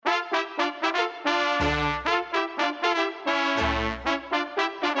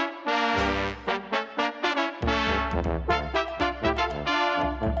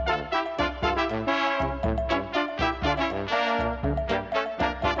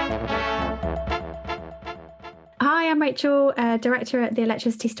Hi, I'm Rachel, Director at the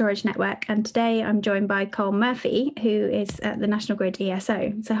Electricity Storage Network, and today I'm joined by Colm Murphy, who is at the National Grid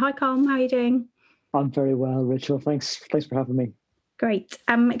ESO. So hi Colm, how are you doing? I'm very well, Rachel. Thanks for having me. Great.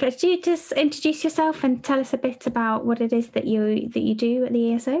 Could you just introduce yourself and tell us a bit about what it is that you do at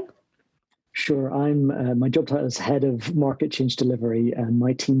the ESO? Sure. I'm my job title is Head of Market Change Delivery, and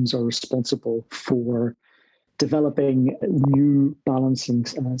my teams are responsible for developing new balancing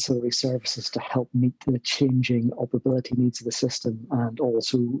and ancillary services to help meet the changing operability needs of the system, and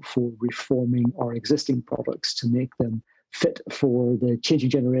also for reforming our existing products to make them fit for the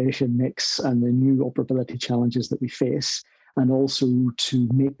changing generation mix and the new operability challenges that we face, and also to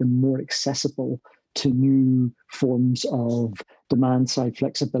make them more accessible to new forms of demand-side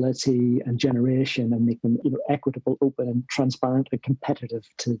flexibility and generation, and make them equitable, open, and transparent and competitive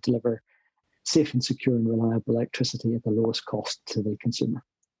to deliver safe and secure and reliable electricity at the lowest cost to the consumer.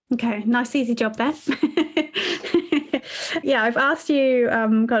 Okay, nice easy job there. Yeah, I've asked you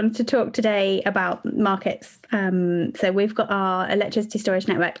to talk today about markets. So we've got our Electricity Storage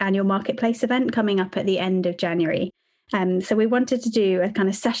Network annual marketplace event coming up at the end of January. So we wanted to do a kind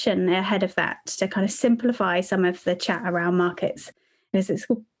of session ahead of that to kind of simplify some of the chat around markets, because it's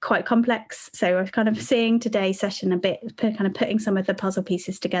quite complex. So we're kind of seeing today's session a bit, kind of putting some of the puzzle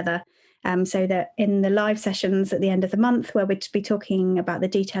pieces together. So that in the live sessions at the end of the month, where we'd be talking about the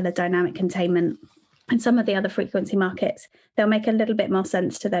detail of dynamic containment and some of the other frequency markets, they'll make a little bit more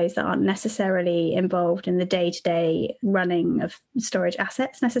sense to those that aren't necessarily involved in the day-to-day running of storage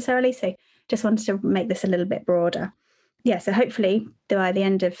assets necessarily. So just wanted to make this a little bit broader. Yeah, so hopefully by the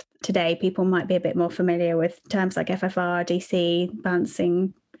end of today, people might be a bit more familiar with terms like FFR, DC,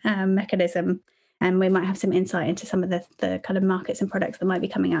 balancing mechanism, and we might have some insight into some of the kind of markets and products that might be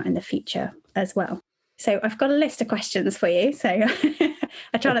coming out in the future as well. So I've got a list of questions for you. So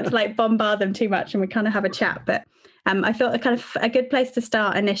I try not to bombard them too much, and we kind of have a chat. But I thought a good place to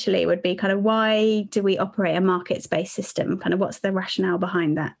start initially would be kind of, why do we operate a markets-based system? Kind of what's the rationale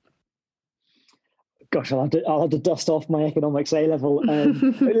behind that? Gosh, I'll have to dust off my economics A-level.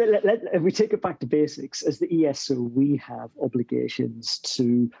 If we take it back to basics, as the ESO, we have obligations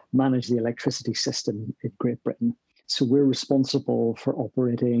to manage the electricity system in Great Britain. So we're responsible for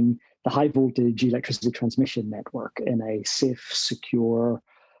operating the high voltage electricity transmission network in a safe, secure,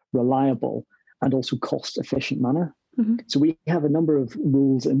 reliable, and also cost efficient manner. Mm-hmm. So we have a number of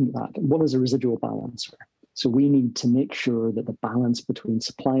rules in that. One is a residual balancer. So we need to make sure that the balance between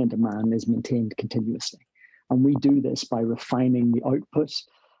supply and demand is maintained continuously. And we do this by refining the output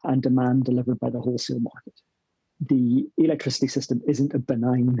and demand delivered by the wholesale market. The electricity system isn't a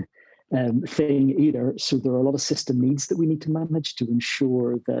benign thing either. So there are a lot of system needs that we need to manage to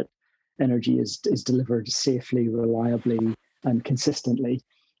ensure that energy is delivered safely, reliably, and consistently.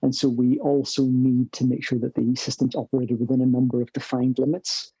 And so we also need to make sure that the system's operated within a number of defined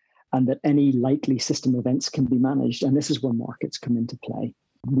limits, and that any likely system events can be managed. And this is where markets come into play.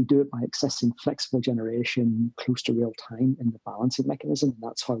 We do it by accessing flexible generation close to real time in the balancing mechanism. And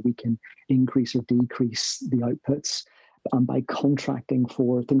that's how we can increase or decrease the outputs, and by contracting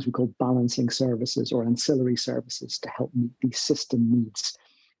for things we call balancing services or ancillary services to help meet these system needs.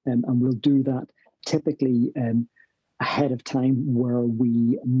 And we'll do that typically ahead of time, where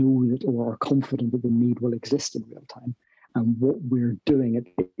we know that or are confident that the need will exist in real time. And what we're doing at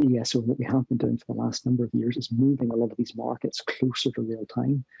the ESO, what we have been doing for the last number of years, is moving a lot of these markets closer to real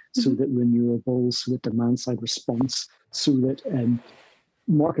time, so that renewables, so that demand-side response, so that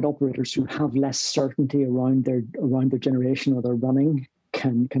market operators who have less certainty around their generation or their running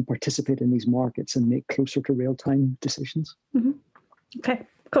can participate in these markets and make closer to real-time decisions. Mm-hmm. Okay.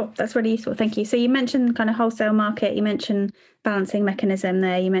 Cool. That's really useful. Thank you. So you mentioned kind of wholesale market, you mentioned balancing mechanism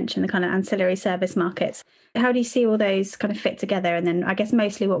there, you mentioned the kind of ancillary service markets. How do you see all those kind of fit together? And then I guess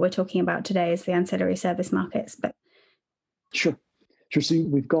mostly what we're talking about today is the ancillary service markets. But Sure. So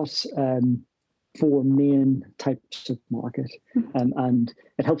we've got four main types of market, and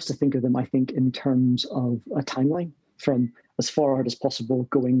it helps to think of them, I think, in terms of a timeline from as far out as possible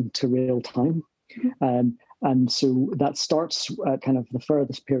going to real time. And so that starts kind of the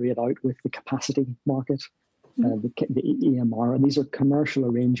furthest period out with the capacity market, the EMR. And these are commercial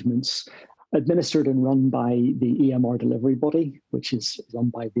arrangements administered and run by the EMR delivery body, which is run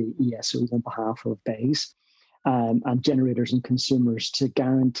by the ESO on behalf of BEIS, and generators and consumers, to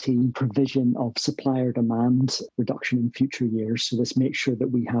guarantee provision of supplier demand reduction in future years. So this makes sure that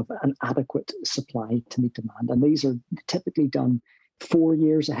we have an adequate supply to meet demand. And these are typically done 4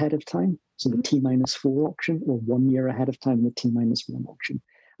 years ahead of time. So the T-4 auction, or 1 year ahead of time in the T-1 auction.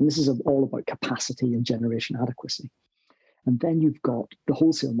 And this is all about capacity and generation adequacy. And then you've got the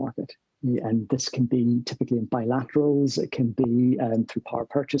wholesale market. And this can be typically in bilaterals, it can be through power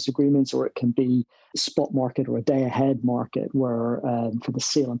purchase agreements, or it can be spot market or a day ahead market where for the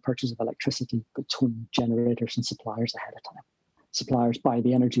sale and purchase of electricity between generators and suppliers ahead of time. Suppliers buy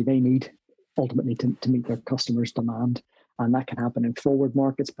the energy they need ultimately to meet their customers' demand. And that can happen in forward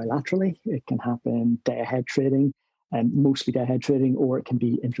markets bilaterally. It can happen day ahead trading, and mostly day ahead trading, or it can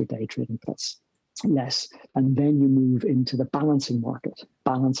be intraday trading. That's less. And then you move into the balancing market,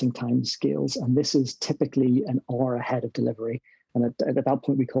 balancing time scales. And this is typically an hour ahead of delivery. And at that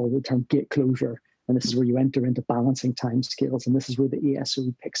point, we call the term gate closure. And this is where you enter into balancing time scales. And this is where the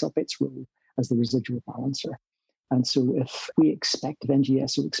ESO picks up its role as the residual balancer. And so if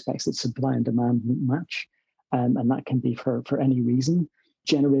NGSO expects that supply and demand won't match, and that can be for any reason,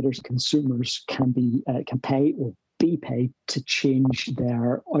 generators, consumers can pay or be paid to change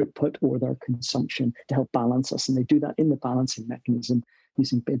their output or their consumption to help balance us. And they do that in the balancing mechanism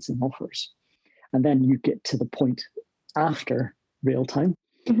using bids and offers. And then you get to the point after real time.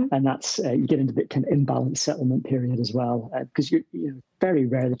 Mm-hmm. And that's you get into the kind of imbalance settlement period as well, because you're very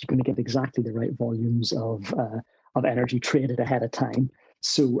rare that you're going to get exactly the right volumes of energy traded ahead of time.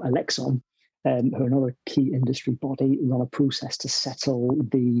 So Elexon, who are another key industry body, run a process to settle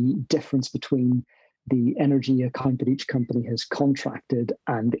the difference between the energy account that each company has contracted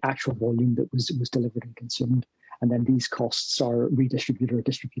and the actual volume that was delivered and consumed. And then these costs are redistributed or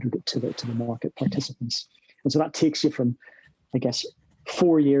distributed to the market participants. And so that takes you from, I guess,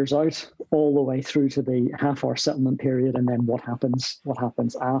 4 years out all the way through to the half-hour settlement period, and then what happens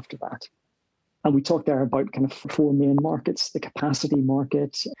after that. And we talked there about kind of 4 main markets. The capacity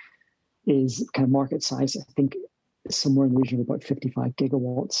market is kind of market size, I think, somewhere in the region of about 55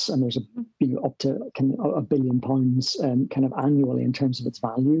 gigawatts, and there's up to kind of £1 billion kind of annually in terms of its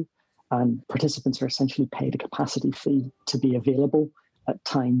value. And participants are essentially paid a capacity fee to be available at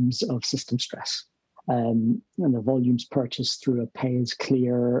times of system stress. And the volume's purchased through a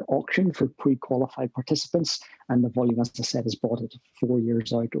pay-as-clear auction for pre-qualified participants, and the volume, as I said, is bought at 4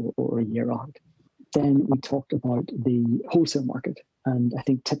 years out or a year out. Then we talked about the wholesale market, and I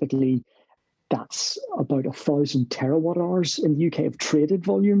think typically that's about 1,000 terawatt hours in the UK of traded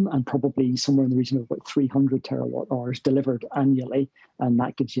volume, and probably somewhere in the region of about 300 terawatt hours delivered annually. And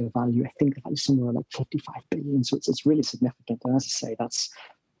that gives you a value, I think, that is somewhere like 55 billion. So it's really significant. And as I say, that's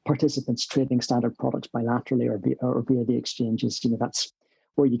participants trading standard products bilaterally or via the exchanges. That's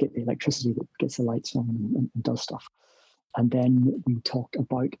where you get the electricity that gets the lights on and does stuff. And then we talked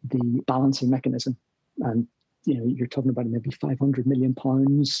about the balancing mechanism. And you're talking about maybe £500 million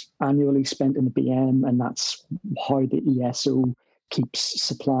annually spent in the BM, and that's how the ESO keeps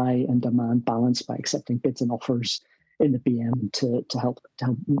supply and demand balanced by accepting bids and offers in the BM to help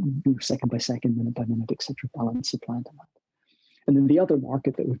second by second, minute by minute, etc., balance supply and demand. And then the other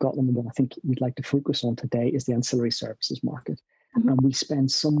market that we've got, and the one I think you'd like to focus on today, is the ancillary services market. Mm-hmm. And we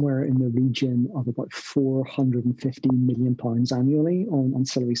spend somewhere in the region of about £450 million annually on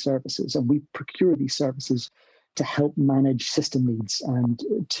ancillary services. And we procure these services to help manage system needs and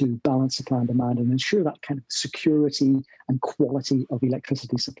to balance supply and demand and ensure that kind of security and quality of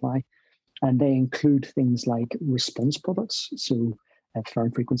electricity supply. And they include things like response products, so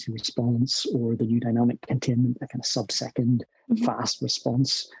firm frequency response, or the new dynamic containment, a kind of sub-second fast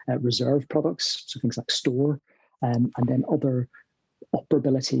response reserve products, so things like store, and then other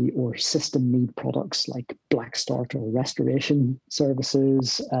operability or system need products like black start or restoration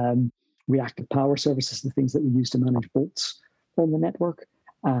services, reactive power services, the things that we use to manage bolts on the network,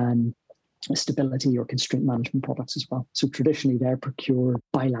 and stability or constraint management products as well. So traditionally they're procured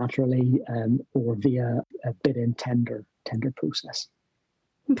bilaterally or via a bid-in tender process.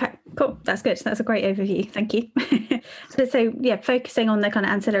 Okay, cool. That's good. That's a great overview. Thank you. So focusing on the kind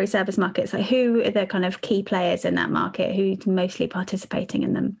of ancillary service markets, like who are the kind of key players in that market? Who's mostly participating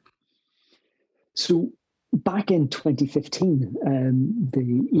in them? So back in 2015,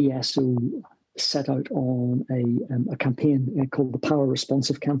 the ESO set out on a campaign called the Power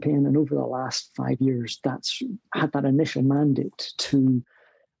Responsive Campaign. And over the last 5 years, that's had that initial mandate to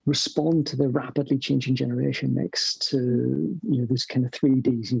respond to the rapidly changing generation mix, to those kind of 3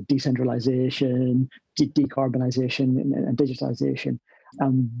 Ds: decentralization, decarbonisation, and digitization.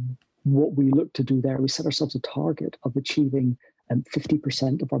 What we look to do there, we set ourselves a target of achieving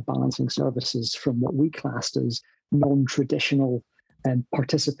 50% of our balancing services from what we classed as non-traditional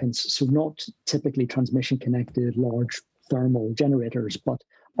participants. So not typically transmission connected large thermal generators, but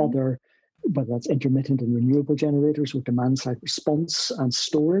other, whether that's intermittent and renewable generators with demand side response and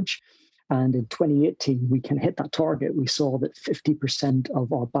storage. And in 2018, we can hit that target. We saw that 50%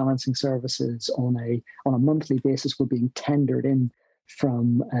 of our balancing services on a monthly basis were being tendered in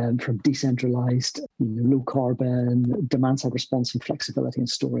from decentralized, low carbon, demand side response and flexibility and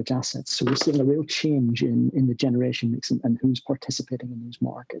storage assets. So we're seeing a real change in the generation mix and who's participating in those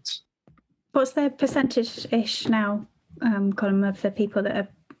markets. What's the percentage-ish now, Colm, of the people that are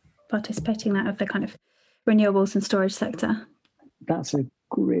participating of the kind of renewables and storage sector? That's a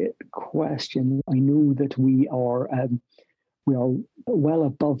great question. I know that we are well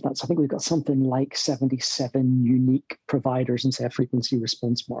above that. So I think we've got something like 77 unique providers in, say, a frequency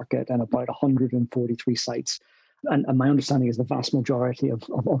response market and about 143 sites. And my understanding is the vast majority of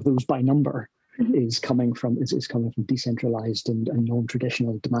those by number is coming from decentralized and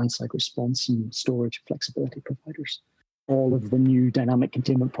non-traditional demand side response and storage flexibility providers. All of the new dynamic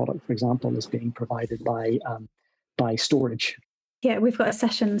containment product, for example, is being provided by storage. Yeah, we've got a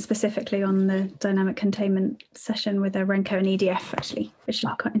session specifically on the dynamic containment session with Renko and EDF, actually, which should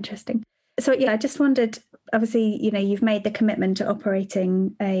be quite interesting. So, yeah, I just wondered, obviously, you've made the commitment to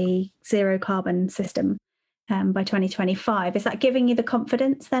operating a zero carbon system by 2025. Is that giving you the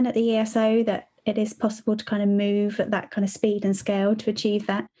confidence then at the ESO that it is possible to kind of move at that kind of speed and scale to achieve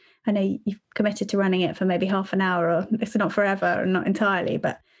that? I know you've committed to running it for maybe half an hour, or it's not forever and not entirely,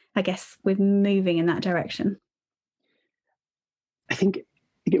 but I guess we're moving in that direction. I think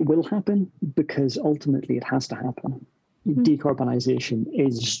it will happen because ultimately it has to happen. Decarbonisation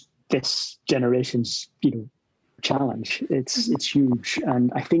is this generation's, challenge. It's huge, and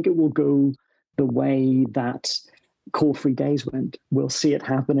I think it will go the way that coal-free days went. We'll see it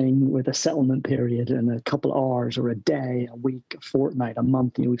happening with a settlement period in a couple of hours or a day, a week, a fortnight, a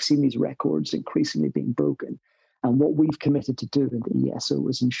month. We've seen these records increasingly being broken, and what we've committed to do in the ESO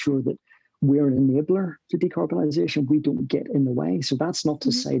is ensure that we're an enabler to decarbonisation. We don't get in the way. So that's not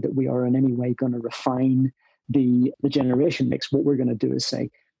to say that we are in any way going to refine the generation mix. What we're going to do is say,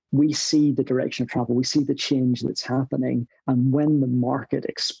 we see the direction of travel, we see the change that's happening. And when the market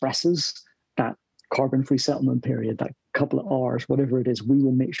expresses that carbon-free settlement period, that couple of hours, whatever it is, we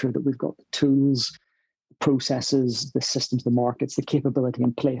will make sure that we've got the tools, processes, the systems, the markets, the capability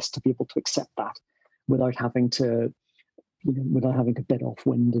in place to be able to accept that without having to bid off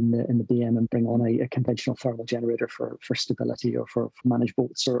wind in the BM and bring on a conventional thermal generator for stability or for managed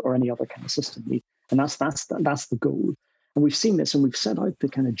volts or any other kind of system. And that's the goal. And we've seen this, and we've set out the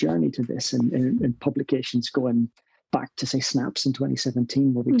kind of journey to this in publications going back to, say, SNAPS in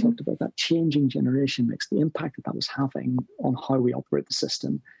 2017, where we talked about that changing generation mix, the impact that was having on how we operate the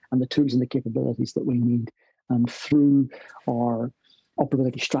system and the tools and the capabilities that we need. And through our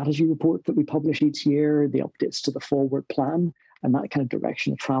operability strategy report that we publish each year, the updates to the forward plan, and that kind of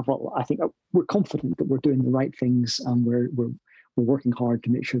direction of travel, I think we're confident that we're doing the right things, and we're working hard to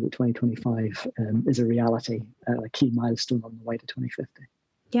make sure that 2025 is a reality, a key milestone on the way to 2050.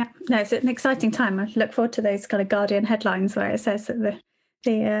 Yeah, no, it's an exciting time. I look forward to those kind of Guardian headlines where it says that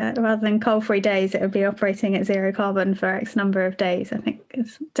the rather than coal-free days, it would be operating at zero carbon for X number of days. I think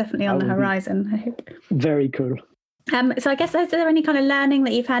it's definitely on the horizon, I hope. Very cool. So I guess, is there any kind of learning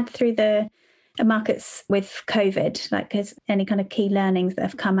that you've had through the markets with COVID? Like, is any kind of key learnings that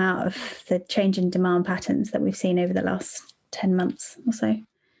have come out of the change in demand patterns that we've seen over the last 10 months or so?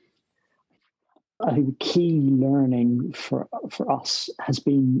 I think the key learning for us has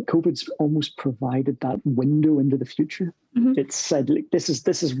been COVID's almost provided that window into the future. It's said, like, this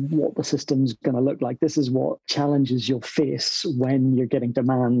is what the system's going to look like. This is what challenges you'll face when you're getting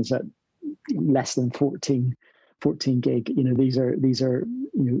demands at less than 14 gig. These are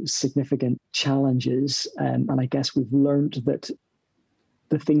significant challenges, and I guess we've learned that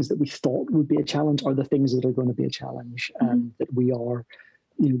the things that we thought would be a challenge are the things that are going to be a challenge, and that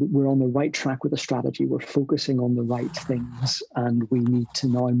we're on the right track with the strategy. We're focusing on the right things, and we need to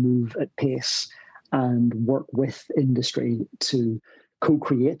now move at pace and work with industry to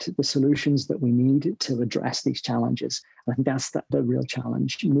co-create the solutions that we need to address these challenges. And I think that's the real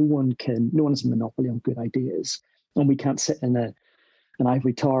challenge. No one has a monopoly on good ideas, and we can't sit in an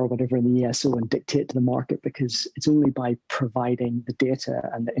ivory tower or whatever in the ESO and dictate to the market, because it's only by providing the data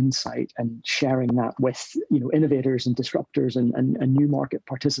and the insight and sharing that with innovators and disruptors and new market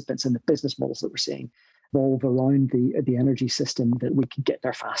participants and the business models that we're seeing evolve around the energy system that we can get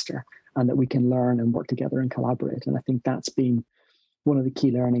there faster, and that we can learn and work together and collaborate. And I think that's been one of the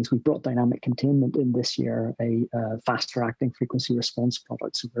key learnings. We brought dynamic containment in this year, a faster acting frequency response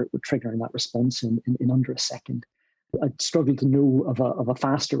product. So we're triggering that response in under a second. I struggle to know of a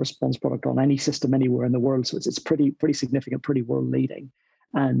faster response product on any system anywhere in the world. So it's pretty significant, pretty world leading.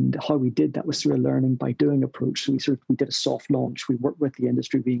 And how we did that was through a learning by doing approach. So we did a soft launch. We worked with the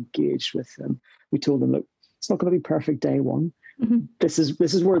industry. We engaged with them. We told them, look, it's not going to be perfect day one. This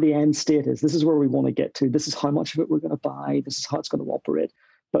is where the end state is. This is where we want to get to. This is how much of it we're going to buy. This is how it's going to operate.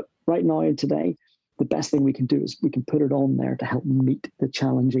 But right now and today, the best thing we can do is we can put it on there to help meet the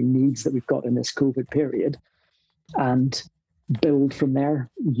challenging needs that we've got in this COVID period, and build from there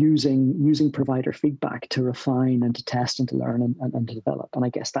using provider feedback to refine and to test and to learn and to develop. And I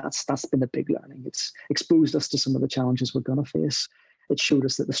guess that's been a big learning. It's exposed us to some of the challenges we're going to face. It showed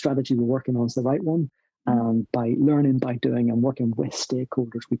us that the strategy we're working on is the right one. By learning, by doing, and working with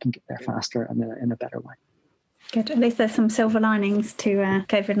stakeholders, we can get there faster and in a better way. Good. At least there's some silver linings to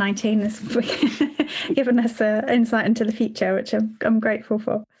COVID-19 that's given us insight into the future, which I'm grateful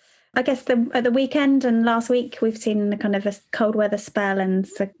for. I guess at the weekend and last week, we've seen a kind of a cold weather spell and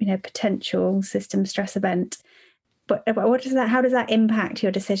potential system stress event. But how does that impact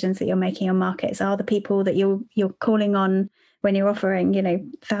your decisions that you're making on markets? Are the people that you're calling on when you're offering,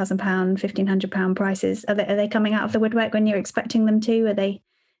 £1,000, £1,500 prices, are they coming out of the woodwork when you're expecting them to? Are they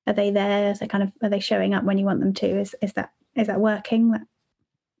there? Are they showing up when you want them to? Is that working?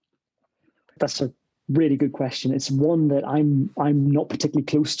 That's a really good question. It's one that I'm not particularly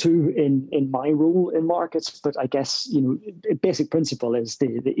close to in my role in markets, but I guess the basic principle is the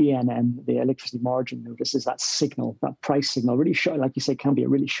ENM, the electricity margin notice, is that signal, that price signal, really sharp, like you say, can be a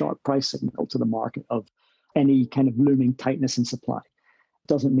really sharp price signal to the market of any kind of looming tightness in supply.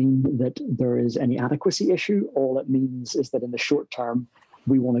 Doesn't mean that there is any adequacy issue. All it means is that in the short term,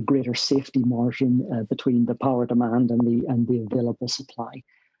 we want a greater safety margin between the power demand and the available supply.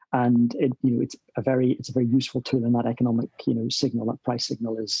 And it's a very useful tool in that economic signal. That price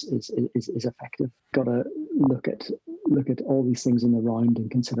signal is effective. Got to look at all these things in the round and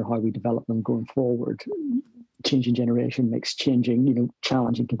consider how we develop them going forward. Changing generation makes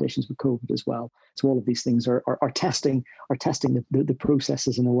challenging conditions with COVID as well. So all of these things are testing the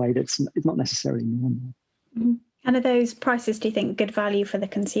processes in a way that's not necessarily normal. Mm-hmm. And are those prices, do you think, good value for the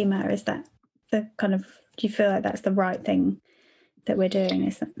consumer? Is that do you feel like that's the right thing that we're doing?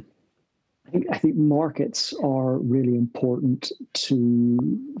 Is that? I think markets are really important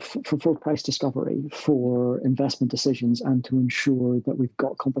for price discovery, for investment decisions, and to ensure that we've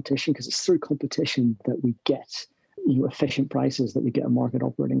got competition, because it's through competition that we get efficient prices, that we get a market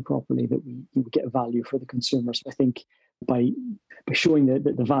operating properly, that we get value for the consumers. So I think by showing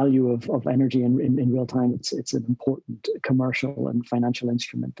the value of energy in real time, it's an important commercial and financial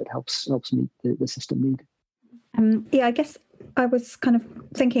instrument that helps meet the system need. I guess I was kind of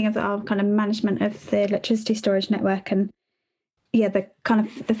thinking of our kind of management of the electricity storage network, and the kind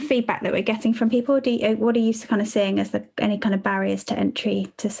of the feedback that we're getting from people. What are you kind of seeing as any kind of barriers to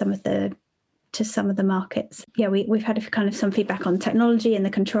entry to some of the markets? We've had kind of some feedback on technology in the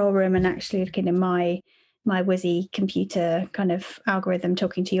control room, and actually looking in my Wizzy computer kind of algorithm,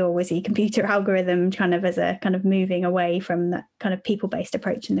 talking to your Wizzy computer algorithm, kind of as a kind of moving away from that kind of people-based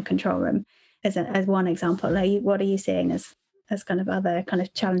approach in the control room as one example. What are you seeing as kind of other kind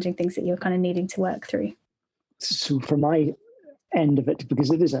of challenging things that you're kind of needing to work through? So from my end of it,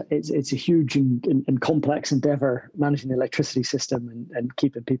 because it's a huge and complex endeavor, managing the electricity system and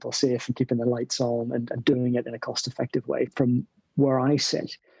keeping people safe and keeping the lights on and doing it in a cost-effective way. From where I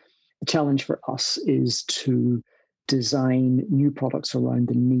sit, the challenge for us is to design new products around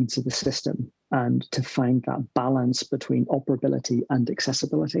the needs of the system and to find that balance between operability and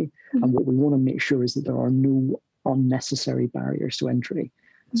accessibility. Mm-hmm. And what we want to make sure is that there are no unnecessary barriers to entry.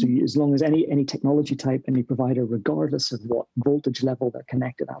 Mm-hmm. So as long as any technology type, any provider, regardless of what voltage level they're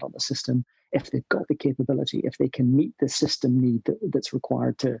connected at on the system, if they've got the capability, if they can meet the system need that's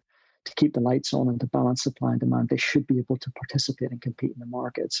required to keep the lights on and to balance supply and demand, they should be able to participate and compete in the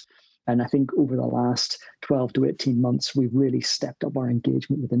markets. And I think over the last 12 to 18 months, we've really stepped up our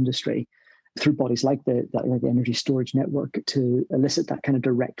engagement with industry through bodies like the Energy Storage Network to elicit that kind of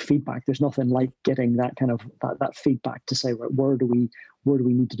direct feedback. There's nothing like getting that kind of that feedback to say, right, where do we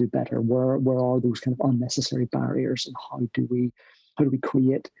need to do better? Where are those kind of unnecessary barriers, and how do we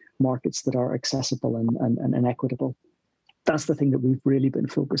create markets that are accessible and equitable? That's the thing that we've really been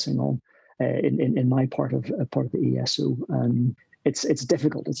focusing on in my part of the ESO. It's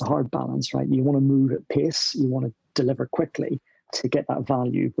difficult. It's a hard balance, right? You want to move at pace. You want to deliver quickly to get that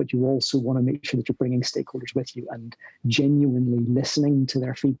value, but you also want to make sure that you're bringing stakeholders with you and genuinely listening to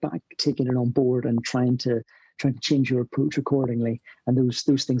their feedback, taking it on board, and trying to change your approach accordingly. And those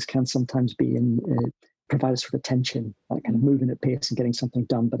things can sometimes be provide a sort of tension, kind of moving at pace and getting something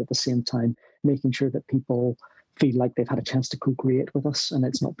done, but at the same time making sure that people feel like they've had a chance to co-create with us and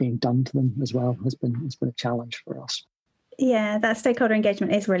it's not being done to them as well. It's been a challenge for us. Yeah, that stakeholder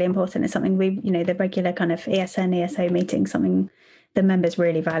engagement is really important. It's something the regular kind of ESN, ESO meeting, something the members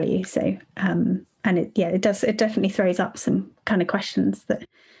really value. So, and it definitely throws up some kind of questions that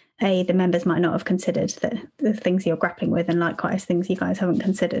the members might not have considered, that the things you're grappling with, and likewise things you guys haven't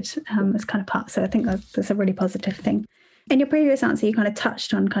considered as kind of part. So I think that's a really positive thing. In your previous answer, you kind of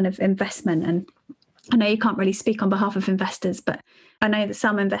touched on kind of investment, and I know you can't really speak on behalf of investors, but I know that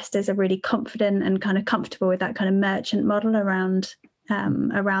some investors are really confident and kind of comfortable with that kind of merchant model around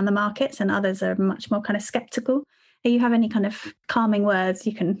the markets, and others are much more kind of skeptical. Do you have any kind of calming words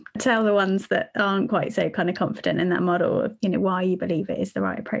you can tell the ones that aren't quite so kind of confident in that model of, why you believe it is the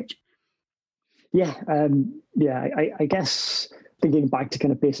right approach? I guess thinking back to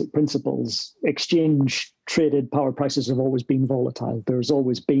kind of basic principles, exchange traded power prices have always been volatile. There's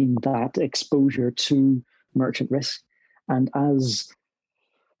always been that exposure to merchant risk. And as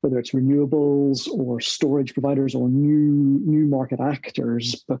whether it's renewables or storage providers or new market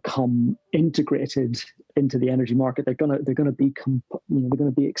actors become integrated into the energy market, they're going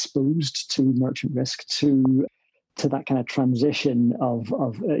to be exposed to merchant risk, to that kind of transition of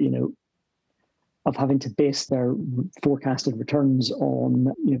having to base their forecasted returns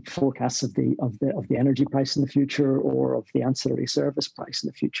on forecasts of the energy price in the future, or of the ancillary service price in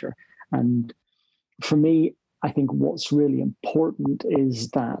the future. And for me, I think what's really important is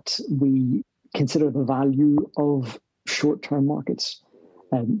that we consider the value of short-term markets.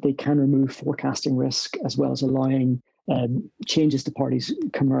 They can remove forecasting risk, as well as allowing changes to parties'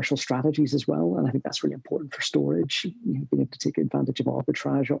 commercial strategies as well. And I think that's really important for storage, being able to take advantage of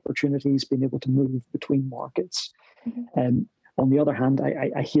arbitrage opportunities, being able to move between markets. Mm-hmm. On the other hand,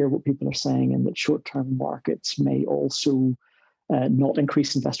 I hear what people are saying, and that short-term markets may also not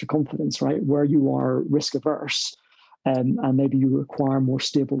increase investor confidence, right? Where you are risk averse, and maybe you require more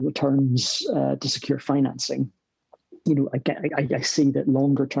stable returns to secure financing. I see that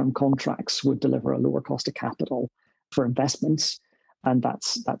longer term contracts would deliver a lower cost of capital for investments, and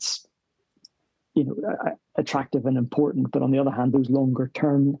that's attractive and important. But on the other hand, those longer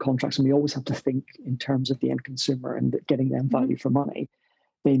term contracts, and we always have to think in terms of the end consumer and getting them value for money,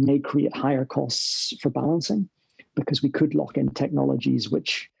 they may create higher costs for balancing, because we could lock in technologies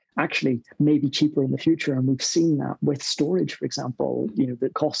which actually may be cheaper in the future. And we've seen that with storage, for example. The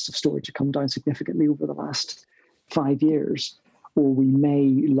costs of storage have come down significantly over the last 5 years. Or we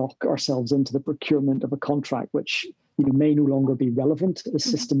may lock ourselves into the procurement of a contract which may no longer be relevant as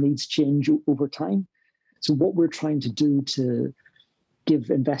system needs change over time. So what we're trying to do to give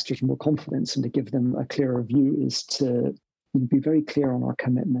investors more confidence and to give them a clearer view is to be very clear on our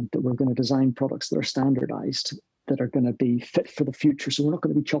commitment that we're going to design products that are standardized, that are going to be fit for the future. So we're not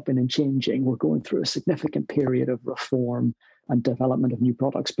going to be chopping and changing. We're going through a significant period of reform and development of new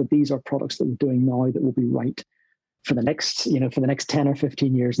products, but these are products that we're doing now that will be right for the next 10 or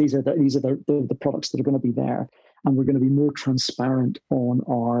 15 years. These are the products that are going to be there, and we're going to be more transparent on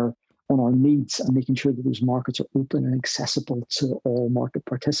our needs, and making sure that those markets are open and accessible to all market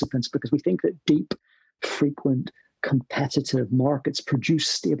participants, because we think that deep, frequent, competitive markets produce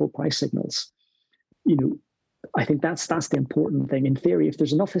stable price signals. I think that's the important thing. In theory, if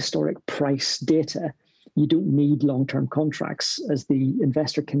there's enough historic price data, you don't need long-term contracts, as the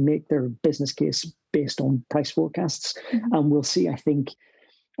investor can make their business case based on price forecasts. Mm-hmm. And we'll see, I think,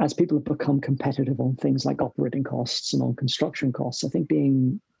 as people have become competitive on things like operating costs and on construction costs, I think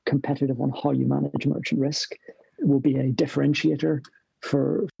being competitive on how you manage merchant risk will be a differentiator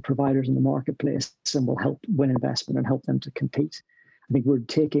for providers in the marketplace, and will help win investment and help them to compete. I think we're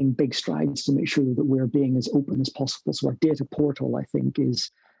taking big strides to make sure that we're being as open as possible. So our data portal, I think,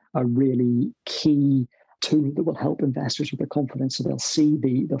 is a really key tool that will help investors with their confidence. So they'll see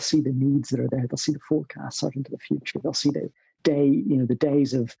the needs that are there. They'll see the forecasts out into the future. They'll see the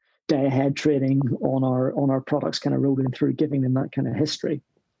days of day ahead trading on our products kind of rolling through, giving them that kind of history.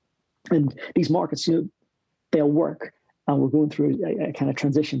 And these markets, they'll work, and we're going through a kind of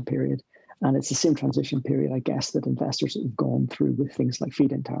transition period. And it's the same transition period, I guess, that investors have gone through with things like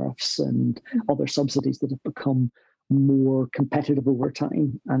feed-in tariffs and other subsidies that have become more competitive over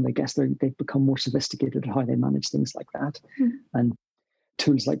time. And I guess they've become more sophisticated at how they manage things like that. Mm. And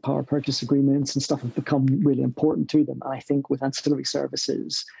tools like power purchase agreements and stuff have become really important to them. And I think with ancillary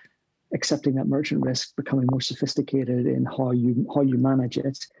services, accepting that merchant risk, becoming more sophisticated in how you manage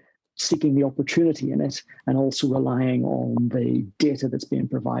it, seeking the opportunity in it, and also relying on the data that's being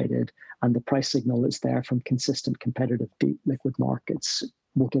provided and the price signal that's there from consistent, competitive, deep liquid markets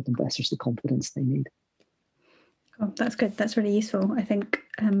will give investors the confidence they need. Oh, that's good. That's really useful. I think,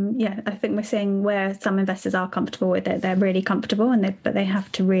 I think we're seeing where some investors are comfortable with it. They're really comfortable, but they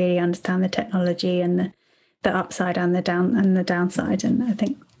have to really understand the technology and the upside and the downside. And I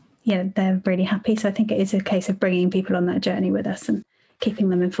think they're really happy. So I think it is a case of bringing people on that journey with us and keeping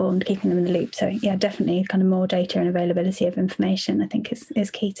them informed, keeping them in the loop. So yeah, definitely kind of more data and availability of information, I think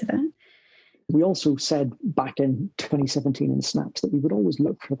is key to that. We also said back in 2017 in Snaps that we would always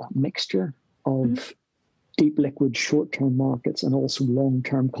look for that mixture of deep liquid short-term markets and also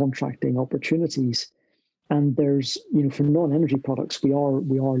long-term contracting opportunities. And there's, for non-energy products, we are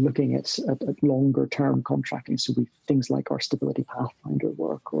looking at longer term contracting. So we things like our Stability Pathfinder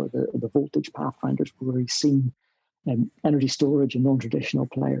work or the Voltage Pathfinders, where we've seen energy storage and non-traditional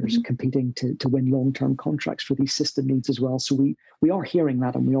players competing to win long-term contracts for these system needs as well. So we are hearing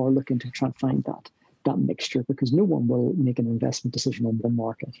that, and we are looking to try and find that mixture, because no one will make an investment decision on one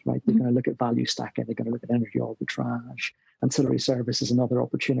market, right? They're going to look at value stacking, they're going to look at energy arbitrage, ancillary services and other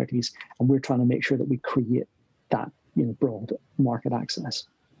opportunities. And we're trying to make sure that we create that broad market access.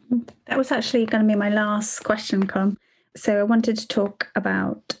 That was actually going to be my last question, Colm. So I wanted to talk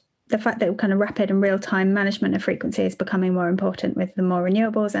about the fact that kind of rapid and real-time management of frequency is becoming more important with the more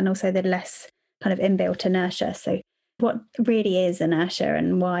renewables and also the less kind of inbuilt inertia. So what really is inertia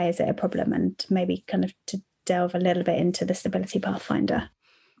and why is it a problem? And maybe kind of to delve a little bit into the Stability Pathfinder.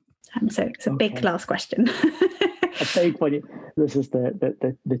 So it's a big last question. A big one. This is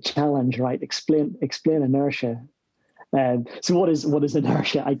the challenge, right? Explain inertia. So what is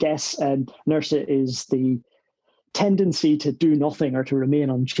inertia? I guess inertia is the tendency to do nothing or to remain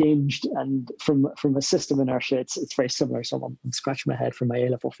unchanged. And from a system inertia, it's very similar. So I'm scratching my head from my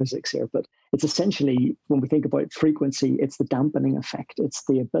A-level physics here, but it's essentially, when we think about frequency, it's the dampening effect. It's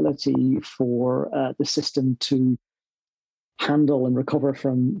the ability for the system to handle and recover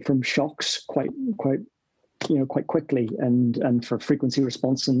from shocks quite quickly, and for frequency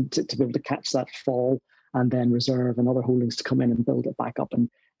response and to be able to catch that fall and then reserve and other holdings to come in and build it back up. And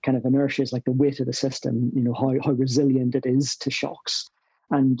kind of inertia is like the weight of the system, how resilient it is to shocks.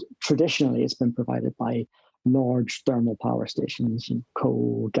 And traditionally, it's been provided by large thermal power stations,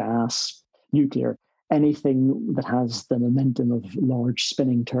 coal, gas, nuclear, anything that has the momentum of large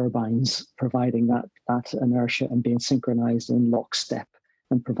spinning turbines, providing that inertia and being synchronized in lockstep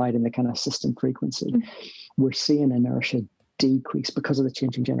and providing the kind of system frequency. We're seeing inertia decrease because of the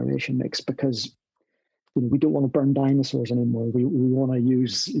changing generation mix, because we don't want to burn dinosaurs anymore. We want to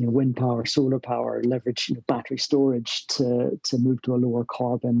use wind power, solar power, leverage battery storage to move to a lower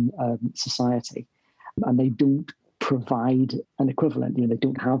carbon society. And they don't provide an equivalent. They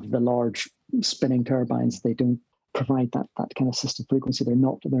don't have the large spinning turbines. They don't provide that kind of system frequency. They're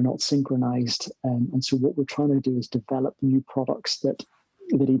not synchronized. And so what we're trying to do is develop new products that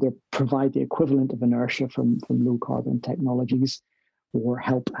either provide the equivalent of inertia from low carbon technologies, or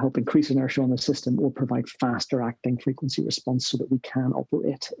help increase inertia on the system, or provide faster acting frequency response so that we can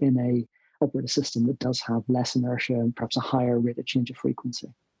operate a system that does have less inertia and perhaps a higher rate of change of frequency.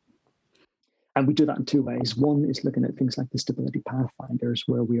 And we do that in two ways. One is looking at things like the Stability Pathfinders,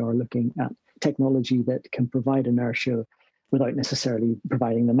 where we are looking at technology that can provide inertia without necessarily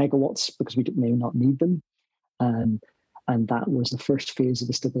providing the megawatts, because we may not need them. And that was the first phase of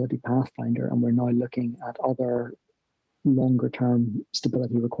the Stability Pathfinder. And we're now looking at other longer term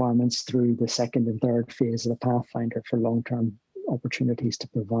stability requirements through the second and third phase of the Pathfinder for long-term opportunities to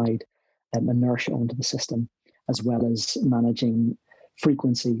provide inertia onto the system, as well as managing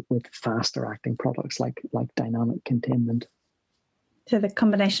frequency with faster acting products like dynamic containment. So the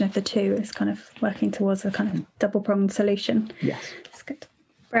combination of the two is kind of working towards a kind of double-pronged solution. Yes. That's good.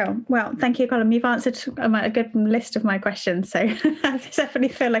 Well, thank you, Colm. You've answered a good list of my questions, so I definitely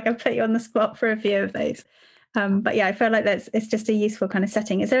feel like I've put you on the spot for a few of those. But yeah, I feel like it's just a useful kind of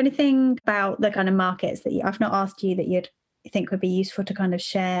setting. Is there anything about the kind of markets that I've not asked you that you'd think would be useful to kind of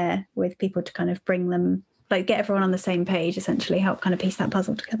share with people to kind of bring them, like get everyone on the same page, essentially help kind of piece that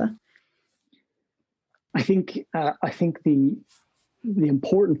puzzle together? I think the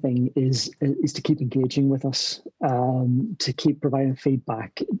important thing is to keep engaging with us, to keep providing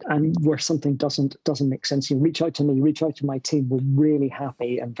feedback, and where something doesn't make sense, reach out to me, reach out to my team. We're really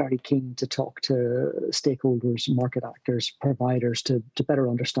happy and very keen to talk to stakeholders, market actors, providers to better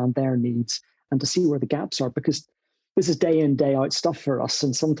understand their needs and to see where the gaps are, because this is day in, day out stuff for us.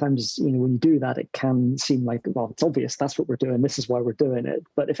 And sometimes, when you do that, it can seem like, well, it's obvious, that's what we're doing, this is why we're doing it.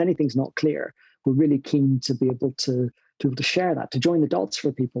 But if anything's not clear, we're really keen to be able to share that, to join the dots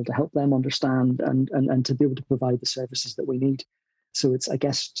for people, to help them understand and to be able to provide the services that we need. So it's, I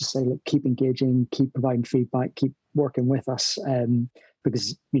guess, just say, look, keep engaging, keep providing feedback, keep working with us,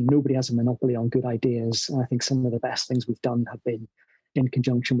 because nobody has a monopoly on good ideas. And I think some of the best things we've done have been in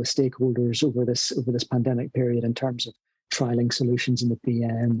conjunction with stakeholders over this pandemic period, in terms of trialing solutions in the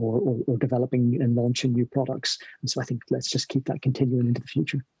PM or developing and launching new products. And so I think let's just keep that continuing into the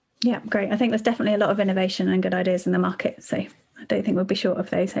future. Yeah, great. I think there's definitely a lot of innovation and good ideas in the market. So I don't think we'll be short of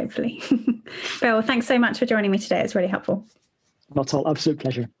those, hopefully. Bill, thanks so much for joining me today. It's really helpful. Not at all. Absolute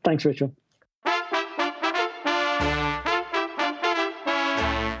pleasure. Thanks, Rachel.